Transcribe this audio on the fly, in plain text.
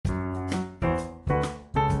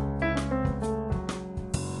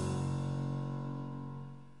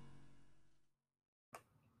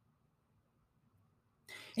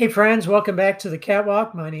Hey, friends, welcome back to the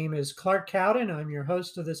Catwalk. My name is Clark Cowden. I'm your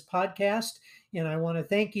host of this podcast, and I want to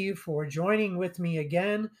thank you for joining with me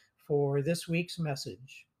again for this week's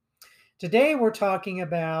message. Today, we're talking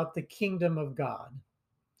about the kingdom of God.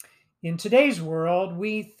 In today's world,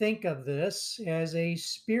 we think of this as a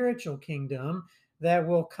spiritual kingdom that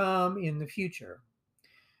will come in the future.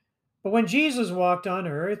 But when Jesus walked on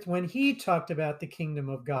earth, when he talked about the kingdom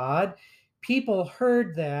of God, people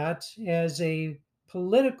heard that as a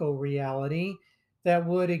political reality that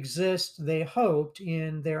would exist, they hoped,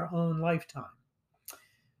 in their own lifetime.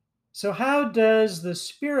 So, how does the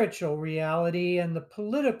spiritual reality and the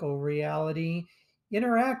political reality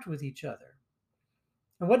interact with each other?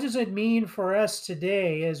 And what does it mean for us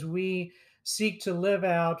today as we seek to live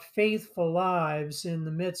out faithful lives in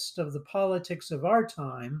the midst of the politics of our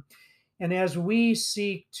time? And as we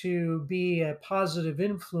seek to be a positive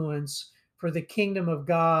influence for the kingdom of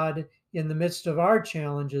God in the midst of our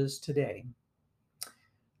challenges today.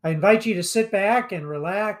 I invite you to sit back and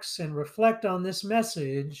relax and reflect on this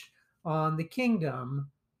message on the kingdom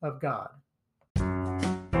of God.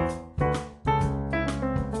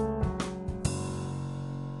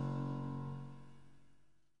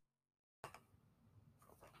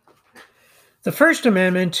 The First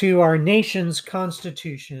Amendment to our nation's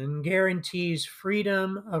Constitution guarantees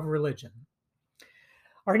freedom of religion.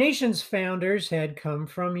 Our nation's founders had come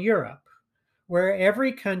from Europe, where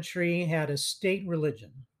every country had a state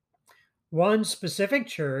religion, one specific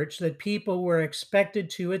church that people were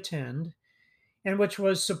expected to attend, and which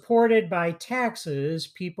was supported by taxes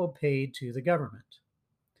people paid to the government.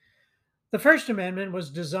 The First Amendment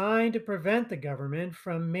was designed to prevent the government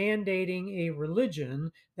from mandating a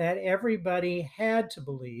religion that everybody had to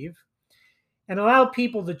believe and allow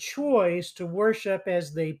people the choice to worship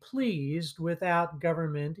as they pleased without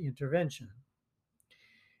government intervention.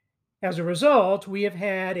 As a result, we have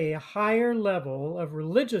had a higher level of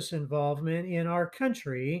religious involvement in our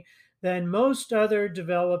country than most other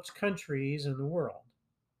developed countries in the world.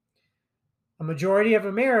 A majority of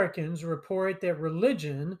Americans report that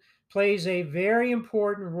religion plays a very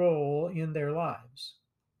important role in their lives.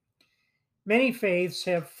 Many faiths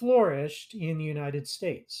have flourished in the United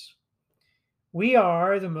States. We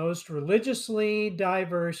are the most religiously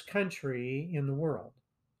diverse country in the world.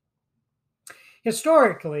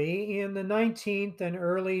 Historically, in the 19th and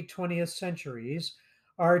early 20th centuries,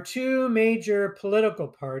 our two major political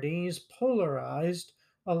parties polarized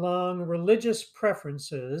along religious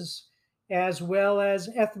preferences as well as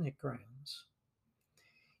ethnic grounds.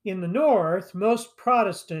 In the North, most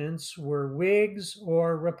Protestants were Whigs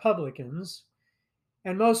or Republicans,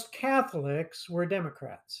 and most Catholics were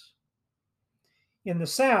Democrats. In the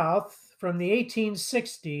South, from the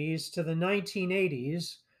 1860s to the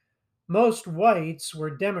 1980s, most whites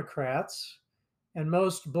were Democrats and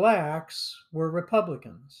most blacks were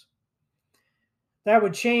Republicans. That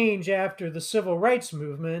would change after the civil rights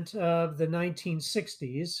movement of the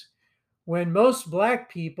 1960s, when most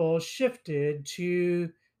black people shifted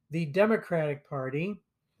to the Democratic Party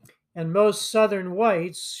and most Southern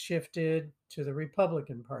whites shifted to the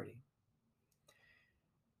Republican Party.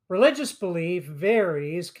 Religious belief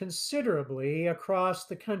varies considerably across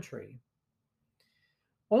the country.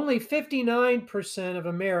 Only 59% of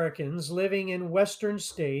Americans living in Western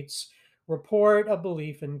states report a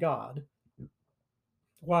belief in God,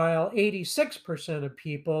 while 86% of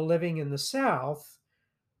people living in the South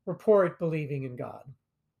report believing in God.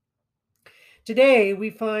 Today, we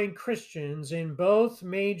find Christians in both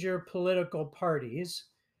major political parties,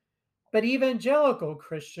 but evangelical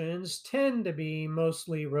Christians tend to be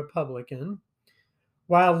mostly Republican,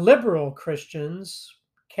 while liberal Christians,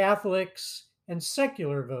 Catholics, and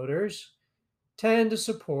secular voters tend to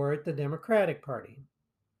support the Democratic Party.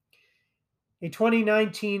 A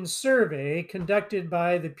 2019 survey conducted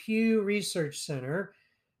by the Pew Research Center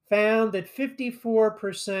found that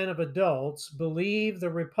 54% of adults believe the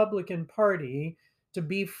Republican Party to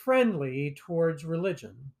be friendly towards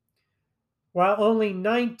religion, while only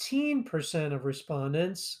 19% of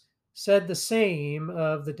respondents said the same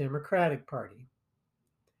of the Democratic Party.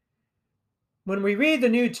 When we read the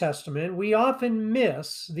New Testament, we often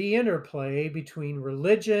miss the interplay between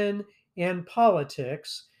religion and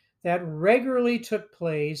politics that regularly took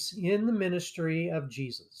place in the ministry of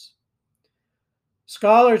Jesus.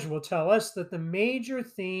 Scholars will tell us that the major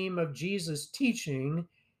theme of Jesus' teaching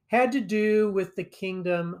had to do with the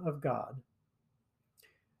kingdom of God.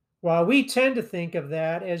 While we tend to think of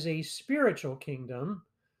that as a spiritual kingdom,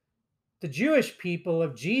 the Jewish people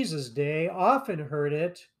of Jesus' day often heard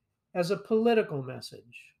it as a political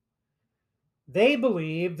message. They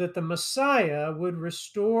believed that the Messiah would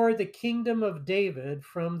restore the kingdom of David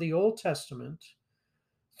from the Old Testament,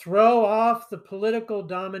 throw off the political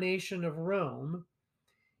domination of Rome,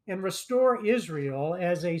 and restore Israel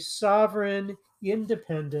as a sovereign,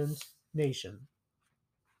 independent nation.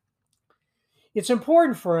 It's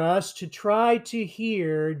important for us to try to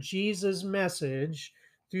hear Jesus' message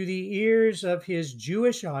through the ears of his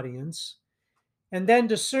Jewish audience and then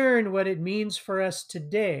discern what it means for us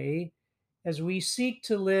today as we seek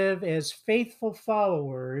to live as faithful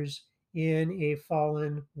followers in a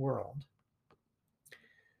fallen world.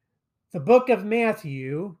 The book of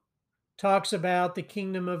Matthew talks about the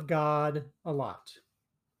kingdom of God a lot.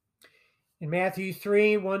 In Matthew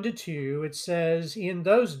 3, 1-2, it says, "In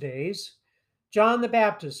those days, John the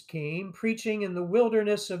Baptist came, preaching in the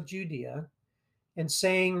wilderness of Judea, and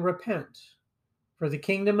saying, 'Repent, for the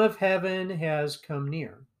kingdom of heaven has come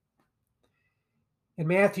near.'" In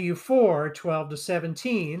Matthew 4,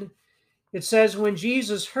 12-17, it says, "When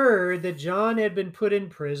Jesus heard that John had been put in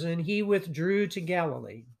prison, he withdrew to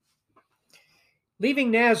Galilee. Leaving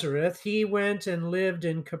Nazareth, he went and lived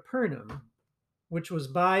in Capernaum, which was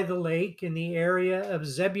by the lake in the area of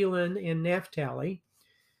Zebulun and Naphtali,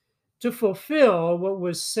 to fulfill what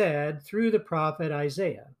was said through the prophet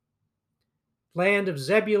Isaiah. Land of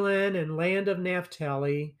Zebulun and land of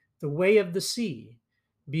Naphtali, the way of the sea,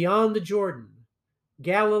 beyond the Jordan,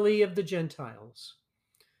 Galilee of the Gentiles.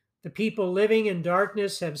 The people living in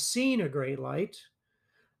darkness have seen a great light.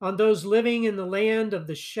 On those living in the land of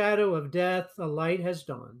the shadow of death, a light has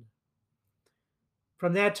dawned."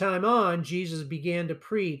 From that time on, Jesus began to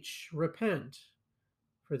preach, "Repent,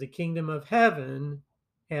 for the kingdom of heaven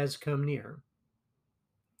has come near."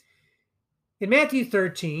 In Matthew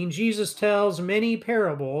 13, Jesus tells many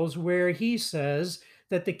parables where he says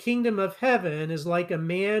that the kingdom of heaven is like a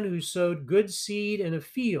man who sowed good seed in a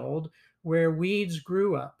field where weeds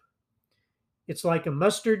grew up. It's like a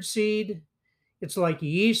mustard seed. It's like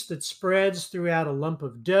yeast that spreads throughout a lump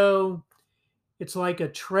of dough. It's like a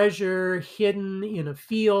treasure hidden in a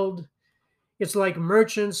field. It's like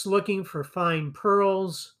merchants looking for fine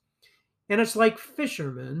pearls. And it's like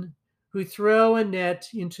fishermen who throw a net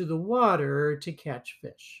into the water to catch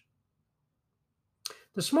fish.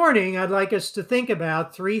 This morning, I'd like us to think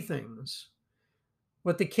about three things: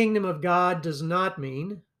 what the kingdom of God does not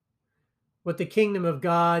mean, what the kingdom of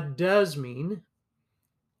God does mean,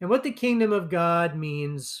 and what the kingdom of God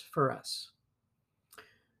means for us.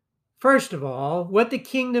 First of all, what the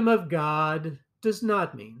kingdom of God does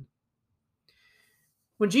not mean.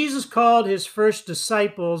 When Jesus called his first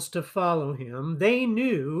disciples to follow him, they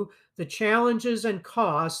knew the challenges and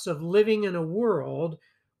costs of living in a world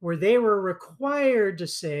where they were required to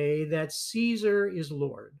say that Caesar is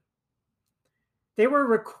Lord. They were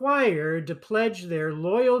required to pledge their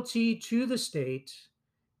loyalty to the state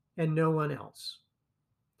and no one else.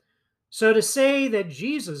 So to say that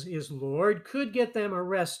Jesus is Lord could get them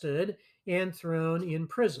arrested and thrown in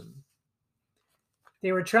prison.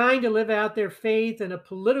 They were trying to live out their faith in a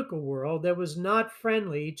political world that was not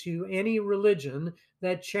friendly to any religion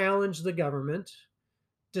that challenged the government,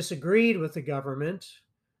 disagreed with the government,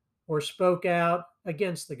 or spoke out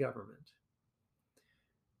against the government.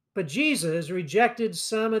 But Jesus rejected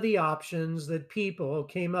some of the options that people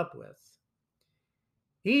came up with.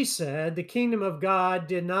 He said the kingdom of God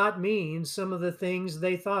did not mean some of the things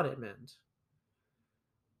they thought it meant.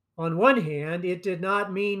 On one hand, it did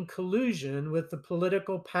not mean collusion with the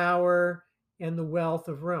political power and the wealth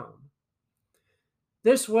of Rome.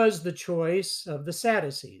 This was the choice of the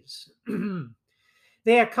Sadducees.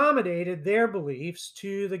 They accommodated their beliefs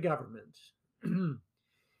to the government.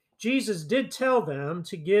 Jesus did tell them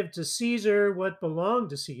to give to Caesar what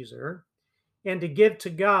belonged to Caesar and to give to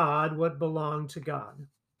God what belonged to God.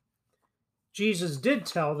 Jesus did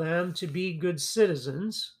tell them to be good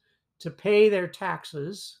citizens, to pay their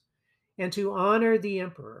taxes, and to honor the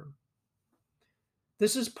emperor.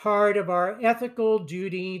 This is part of our ethical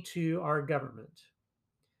duty to our government.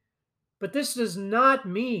 But this does not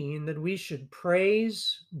mean that we should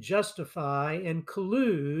praise, justify, and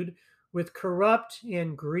collude with corrupt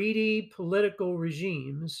and greedy political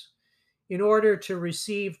regimes in order to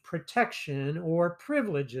receive protection or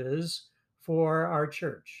privileges for our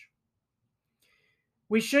church.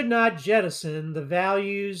 We should not jettison the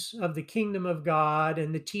values of the kingdom of God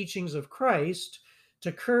and the teachings of Christ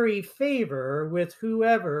to curry favor with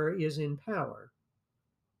whoever is in power.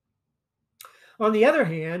 On the other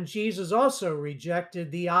hand, Jesus also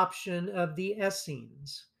rejected the option of the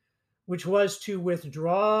Essenes, which was to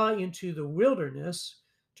withdraw into the wilderness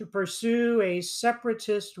to pursue a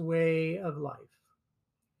separatist way of life.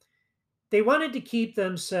 They wanted to keep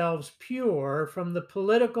themselves pure from the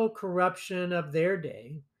political corruption of their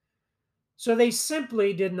day, so they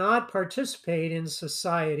simply did not participate in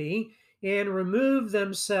society and remove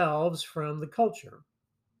themselves from the culture.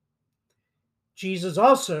 Jesus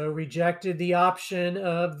also rejected the option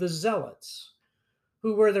of the zealots,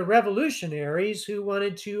 who were the revolutionaries who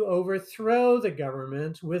wanted to overthrow the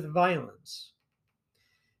government with violence.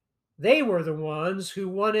 They were the ones who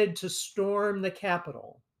wanted to storm the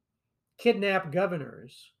Capitol, kidnap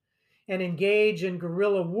governors, and engage in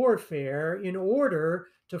guerrilla warfare in order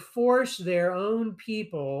to force their own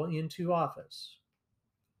people into office.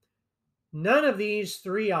 None of these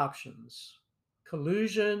three options,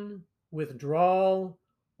 collusion, withdrawal,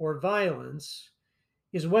 or violence,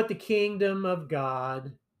 is what the kingdom of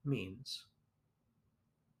God means.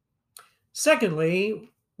 Secondly,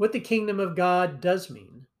 what the kingdom of God does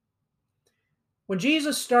mean. When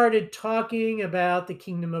Jesus started talking about the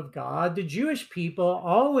kingdom of God, the Jewish people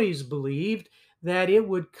always believed that it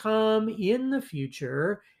would come in the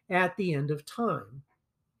future at the end of time.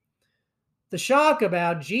 The shock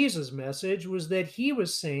about Jesus' message was that he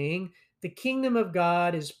was saying the kingdom of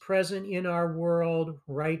God is present in our world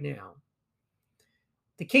right now.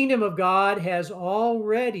 The kingdom of God has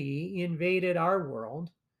already invaded our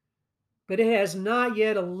world, but it has not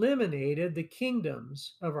yet eliminated the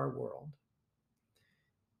kingdoms of our world.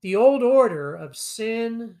 The old order of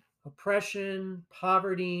sin, oppression,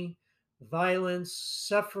 poverty, violence,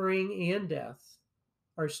 suffering, and death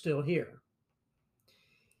are still here.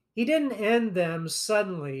 He didn't end them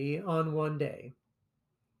suddenly on one day.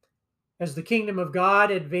 As the kingdom of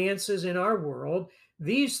God advances in our world,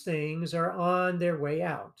 these things are on their way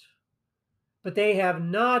out, but they have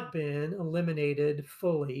not been eliminated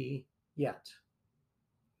fully yet.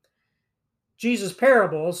 Jesus'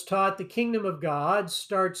 parables taught the kingdom of God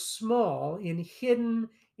starts small in hidden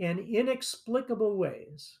and inexplicable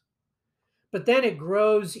ways, but then it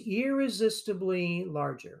grows irresistibly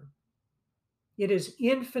larger. It is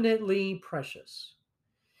infinitely precious.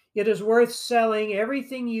 It is worth selling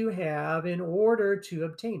everything you have in order to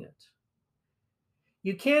obtain it.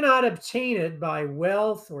 You cannot obtain it by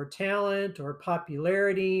wealth or talent or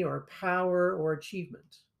popularity or power or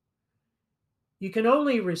achievement. You can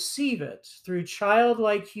only receive it through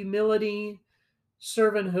childlike humility,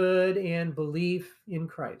 servanthood, and belief in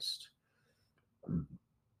Christ. The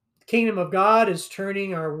kingdom of God is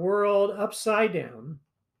turning our world upside down,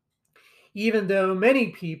 even though many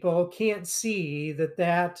people can't see that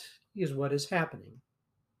that is what is happening.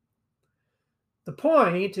 The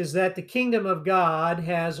point is that the kingdom of God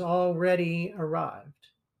has already arrived.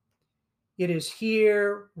 It is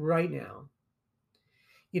here right now.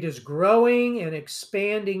 It is growing and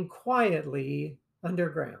expanding quietly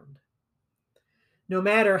underground. No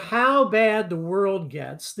matter how bad the world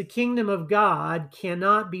gets, the kingdom of God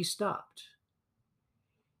cannot be stopped.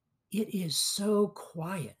 It is so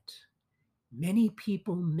quiet. Many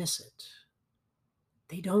people miss it.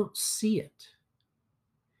 They don't see it.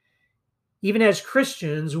 Even as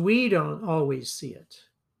Christians, we don't always see it.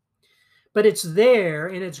 But it's there,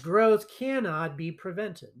 and its growth cannot be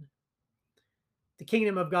prevented. The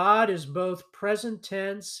kingdom of God is both present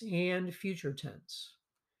tense and future tense.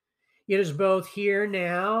 It is both here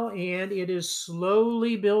now, and it is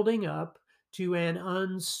slowly building up to an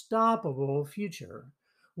unstoppable future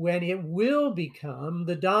when it will become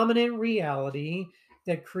the dominant reality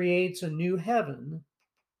that creates a new heaven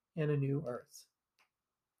and a new earth.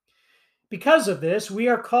 Because of this, we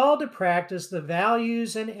are called to practice the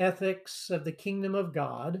values and ethics of the kingdom of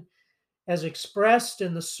God as expressed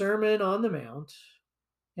in the Sermon on the Mount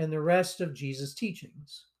and the rest of Jesus'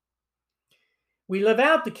 teachings. We live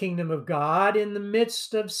out the kingdom of God in the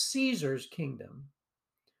midst of Caesar's kingdom.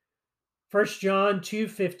 1 John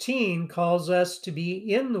 2:15 calls us to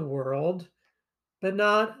be in the world, but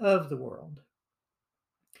not of the world.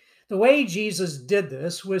 The way Jesus did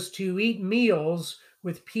this was to eat meals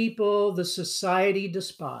with people the society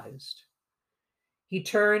despised. He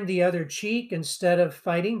turned the other cheek instead of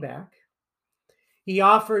fighting back. He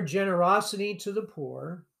offered generosity to the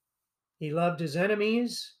poor. He loved his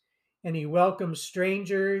enemies, and he welcomed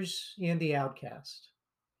strangers and the outcast.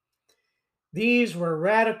 These were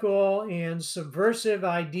radical and subversive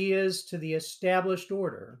ideas to the established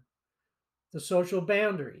order, the social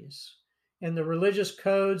boundaries, and the religious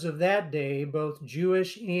codes of that day, both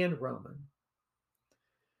Jewish and Roman.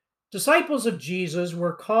 Disciples of Jesus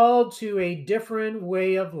were called to a different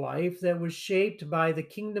way of life that was shaped by the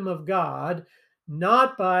kingdom of God,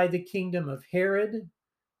 not by the kingdom of Herod,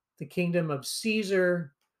 the kingdom of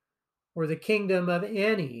Caesar, or the kingdom of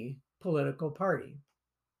any political party.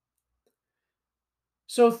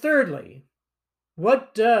 So, thirdly,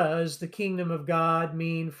 what does the kingdom of God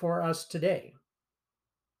mean for us today?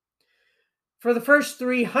 For the first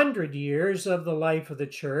 300 years of the life of the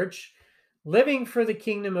church, living for the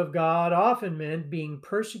kingdom of God often meant being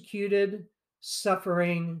persecuted,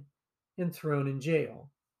 suffering, and thrown in jail.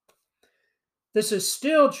 This is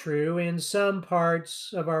still true in some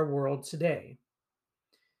parts of our world today.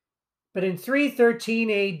 But in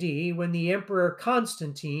 313 AD, when the Emperor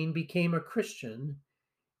Constantine became a Christian,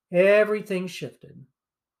 everything shifted.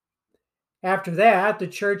 After that, the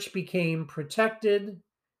church became protected,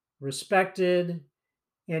 respected,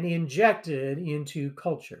 and injected into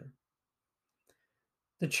culture.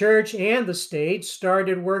 The church and the state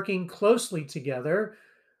started working closely together,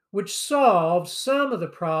 which solved some of the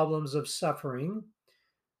problems of suffering,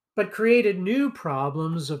 but created new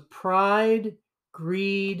problems of pride,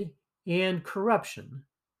 greed, and corruption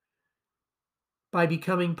by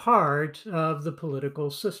becoming part of the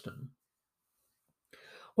political system.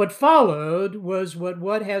 What followed was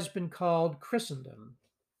what has been called Christendom,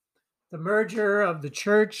 the merger of the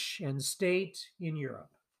church and state in Europe.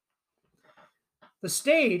 The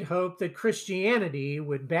state hoped that Christianity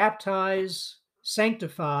would baptize,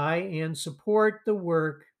 sanctify, and support the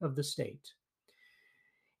work of the state.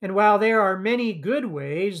 And while there are many good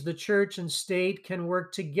ways the church and state can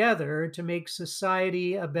work together to make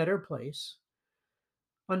society a better place,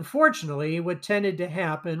 unfortunately, what tended to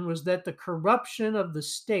happen was that the corruption of the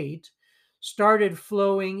state started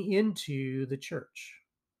flowing into the church.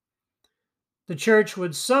 The church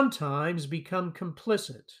would sometimes become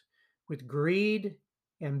complicit with greed,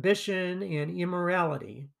 ambition, and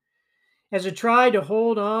immorality as it tried to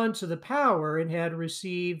hold on to the power it had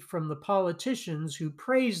received from the politicians who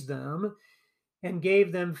praised them and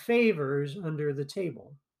gave them favors under the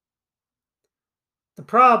table. The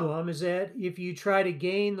problem is that if you try to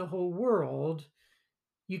gain the whole world,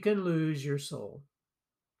 you can lose your soul.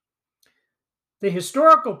 The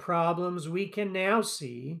historical problems we can now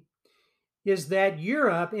see is that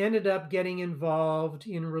Europe ended up getting involved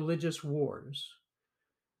in religious wars,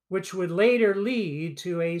 which would later lead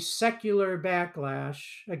to a secular backlash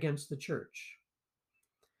against the church.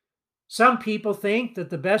 Some people think that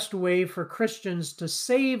the best way for Christians to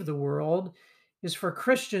save the world is for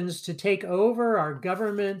Christians to take over our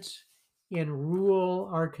government and rule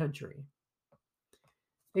our country.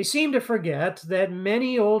 They seem to forget that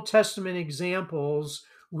many Old Testament examples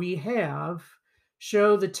we have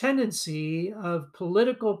show the tendency of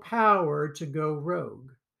political power to go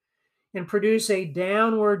rogue and produce a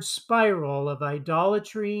downward spiral of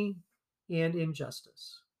idolatry and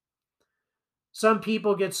injustice. Some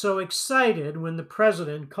people get so excited when the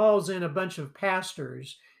president calls in a bunch of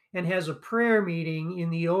pastors and has a prayer meeting in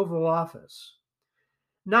the Oval Office,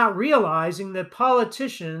 not realizing that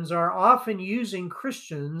politicians are often using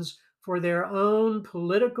Christians for their own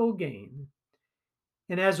political gain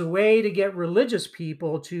and as a way to get religious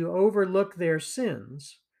people to overlook their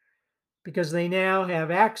sins because they now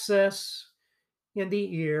have access in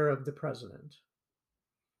the ear of the president.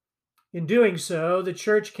 In doing so, the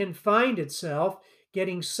church can find itself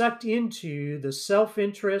getting sucked into the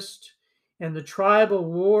self-interest and the tribal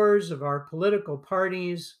wars of our political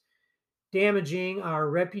parties, damaging our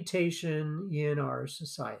reputation in our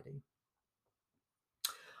society.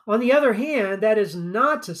 On the other hand, that is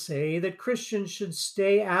not to say that Christians should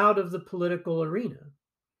stay out of the political arena.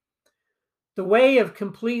 The way of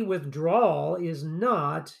complete withdrawal is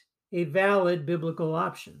not a valid biblical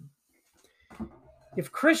option.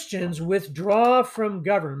 If Christians withdraw from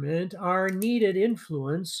government, our needed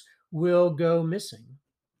influence will go missing.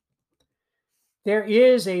 There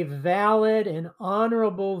is a valid and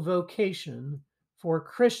honorable vocation for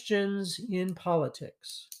Christians in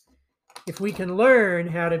politics if we can learn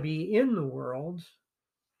how to be in the world,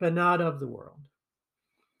 but not of the world.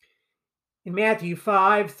 In Matthew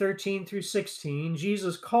 5:13 through 16,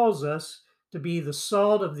 Jesus calls us to be the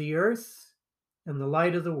salt of the earth and the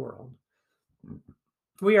light of the world.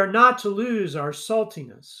 We are not to lose our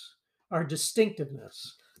saltiness, our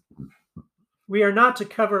distinctiveness. We are not to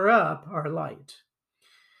cover up our light.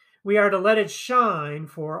 We are to let it shine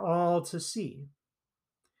for all to see.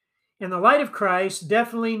 And the light of Christ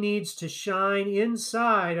definitely needs to shine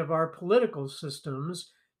inside of our political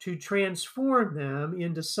systems to transform them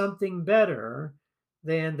into something better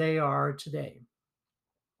than they are today.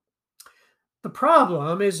 The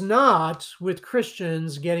problem is not with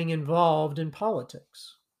Christians getting involved in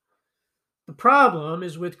politics. The problem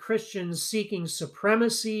is with Christians seeking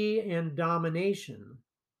supremacy and domination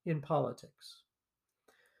in politics.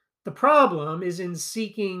 The problem is in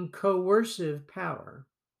seeking coercive power.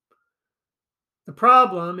 The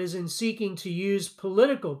problem is in seeking to use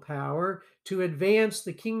political power to advance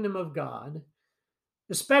the kingdom of God,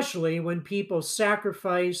 especially when people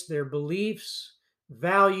sacrifice their beliefs,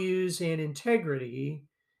 values, and integrity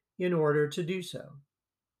in order to do so.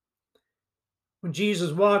 When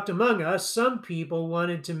Jesus walked among us, some people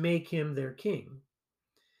wanted to make him their king.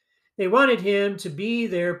 They wanted him to be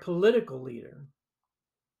their political leader.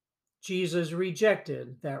 Jesus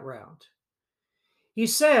rejected that route. He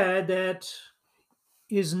said that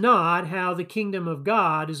is not how the kingdom of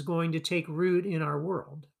God is going to take root in our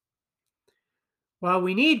world. While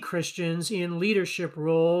we need Christians in leadership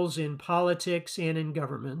roles in politics and in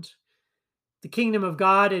government, the kingdom of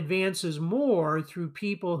God advances more through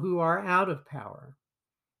people who are out of power: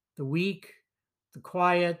 the weak, the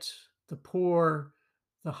quiet, the poor,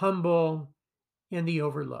 the humble, and the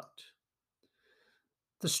overlooked.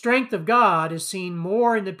 The strength of God is seen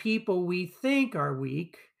more in the people we think are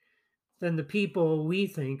weak than the people we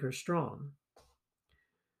think are strong.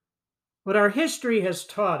 What our history has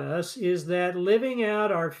taught us is that living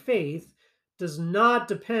out our faith does not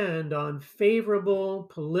depend on favorable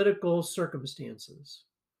political circumstances.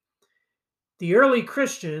 The early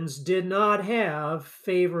Christians did not have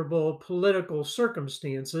favorable political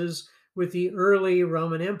circumstances with the early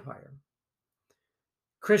Roman Empire.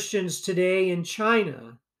 Christians today in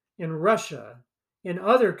China, in Russia, in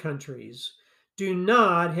other countries do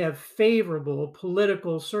not have favorable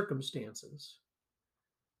political circumstances.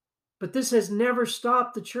 But this has never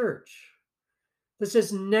stopped the church. This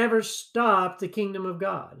has never stopped the kingdom of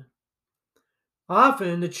God.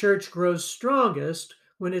 Often the church grows strongest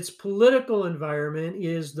when its political environment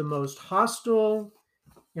is the most hostile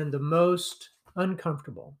and the most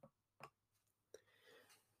uncomfortable.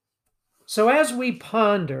 So, as we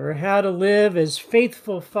ponder how to live as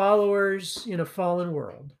faithful followers in a fallen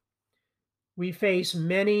world, we face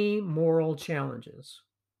many moral challenges.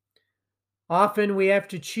 Often we have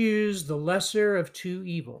to choose the lesser of two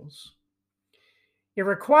evils. It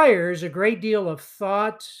requires a great deal of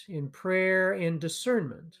thought and prayer and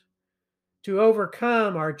discernment to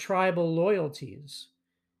overcome our tribal loyalties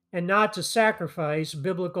and not to sacrifice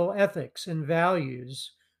biblical ethics and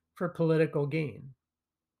values for political gain.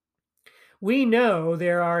 We know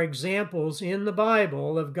there are examples in the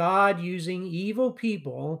Bible of God using evil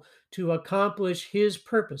people to accomplish his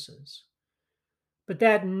purposes, but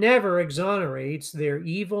that never exonerates their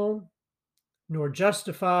evil nor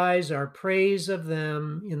justifies our praise of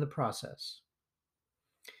them in the process.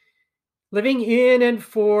 Living in and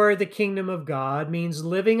for the kingdom of God means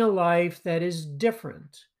living a life that is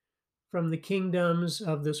different from the kingdoms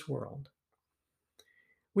of this world.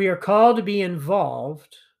 We are called to be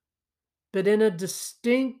involved, but in a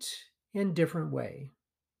distinct and different way.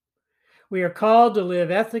 We are called to live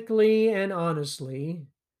ethically and honestly,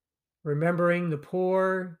 remembering the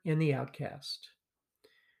poor and the outcast.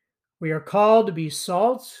 We are called to be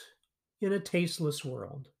salt in a tasteless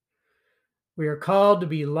world. We are called to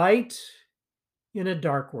be light in a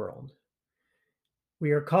dark world. We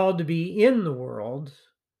are called to be in the world,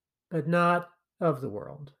 but not of the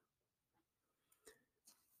world.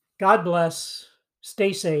 God bless.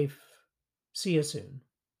 Stay safe. See you soon.